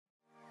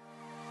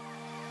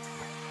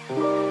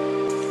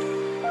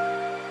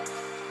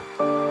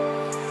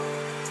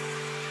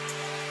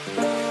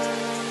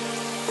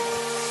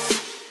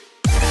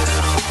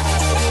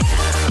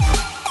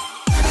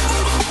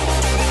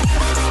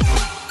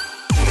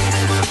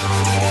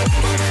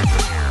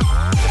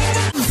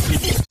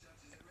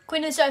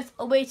Going to the south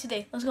away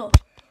today. Let's go.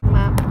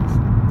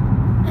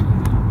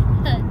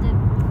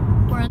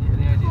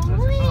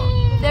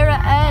 There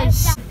it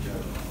is.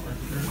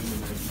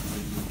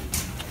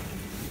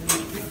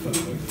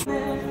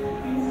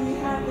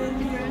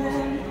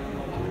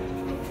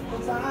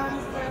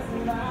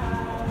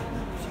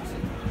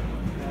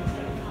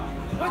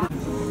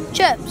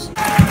 Chips.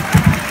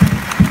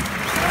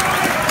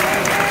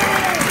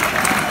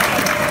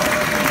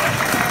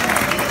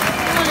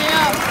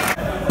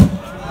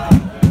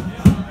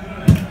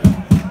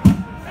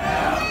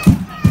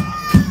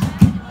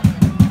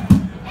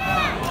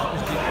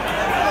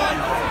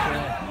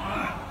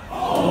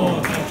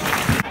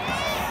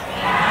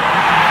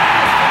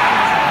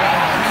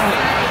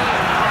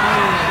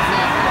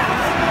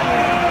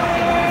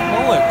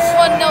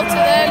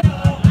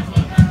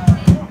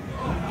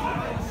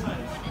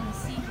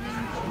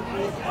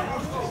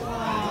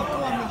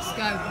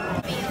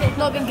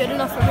 Not been good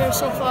enough for here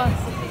so far.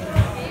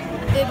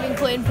 They've been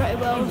playing pretty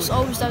well. It's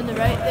always down the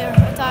right their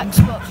attacks,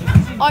 but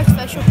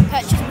artificial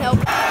pitch doesn't help.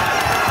 1-1.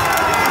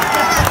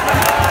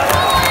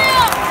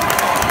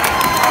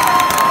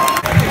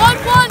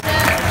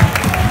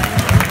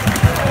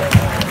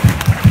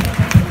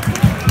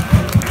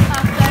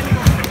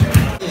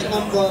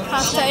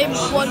 Half time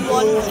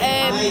 1-1.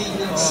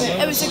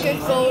 It was a good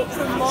goal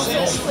from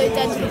Moffat, played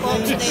into the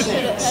box and then put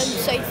it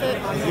inside foot.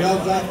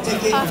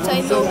 Half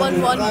time though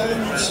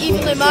 1-1.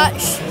 Evenly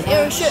matched.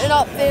 They were shooting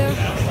up there in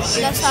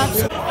this half.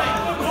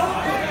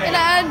 Get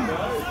it in!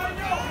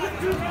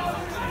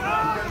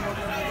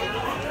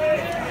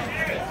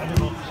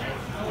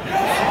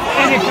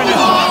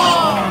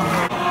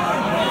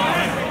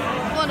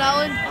 Come on,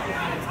 Alan.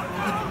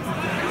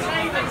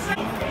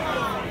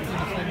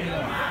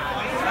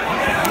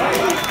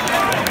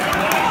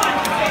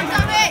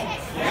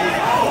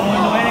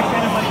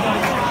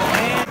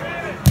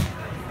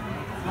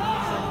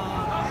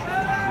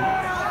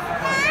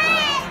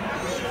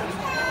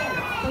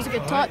 That was a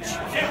good touch.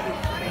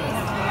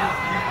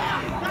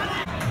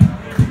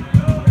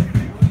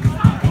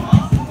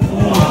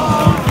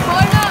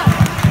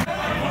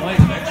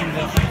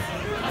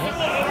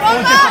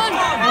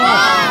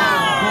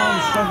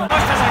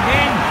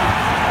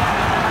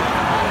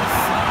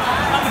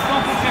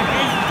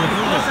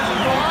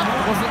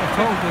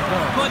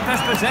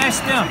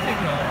 Dispossessed there.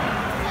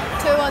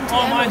 2-1 to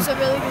them. It was a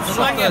really good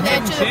shot from the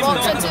edge of the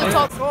box into the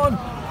top.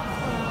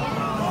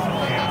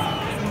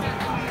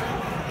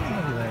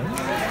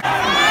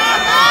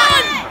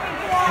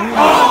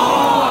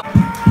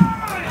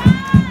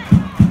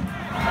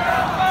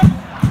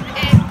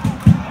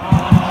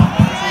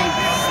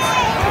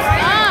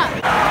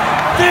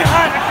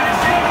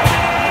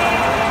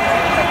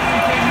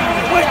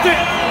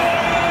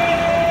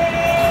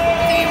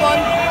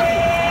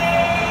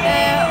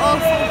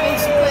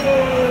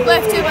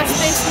 Left too much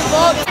space in the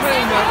box.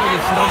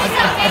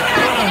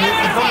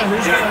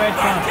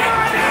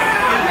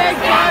 Red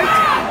card.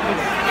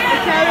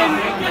 Karen.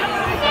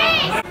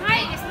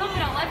 Right, it's number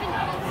 11.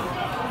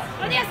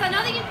 Oh, there's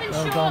another you've been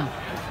shot.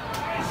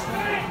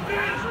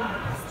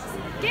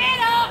 Get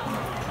up!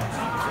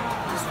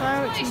 Just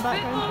fireworks in the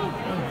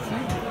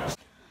background.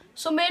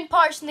 So main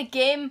parts in the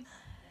game.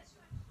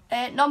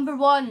 Number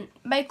 1,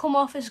 Michael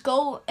Moffat's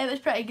goal. It was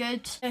pretty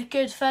good. A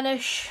good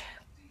finish.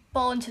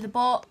 Ball into the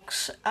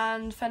box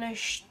and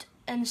finished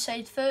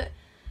inside foot.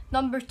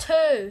 Number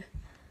 2,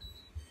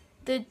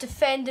 the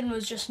defending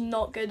was just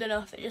not good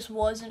enough. It just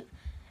wasn't.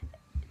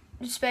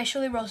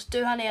 Especially Ross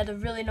Doohan, he had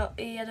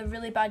a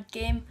really bad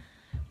game.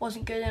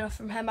 Wasn't good enough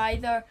from him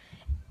either.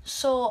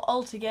 So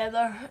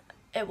altogether,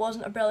 it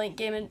wasn't a brilliant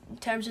game in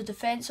terms of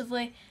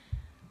defensively.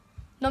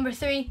 Number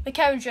 3,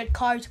 McCarron's red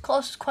card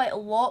cost us quite a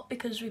lot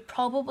because we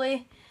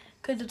probably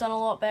could have done a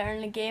lot better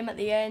in the game at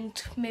the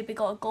end. Maybe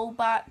got a goal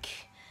back.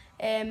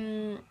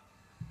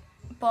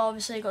 But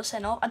obviously it got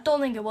sent off. I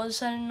don't think it was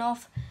sent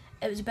off.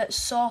 It was a bit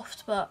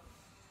soft, but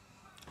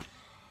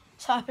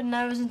it's happened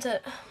now, isn't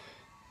it?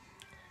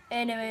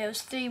 Anyway, it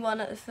was 3-1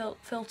 at the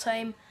full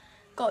time.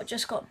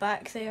 Just got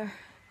back there.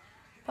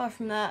 Apart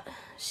from that,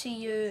 see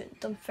you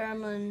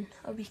Dunfermline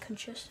a week on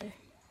Tuesday.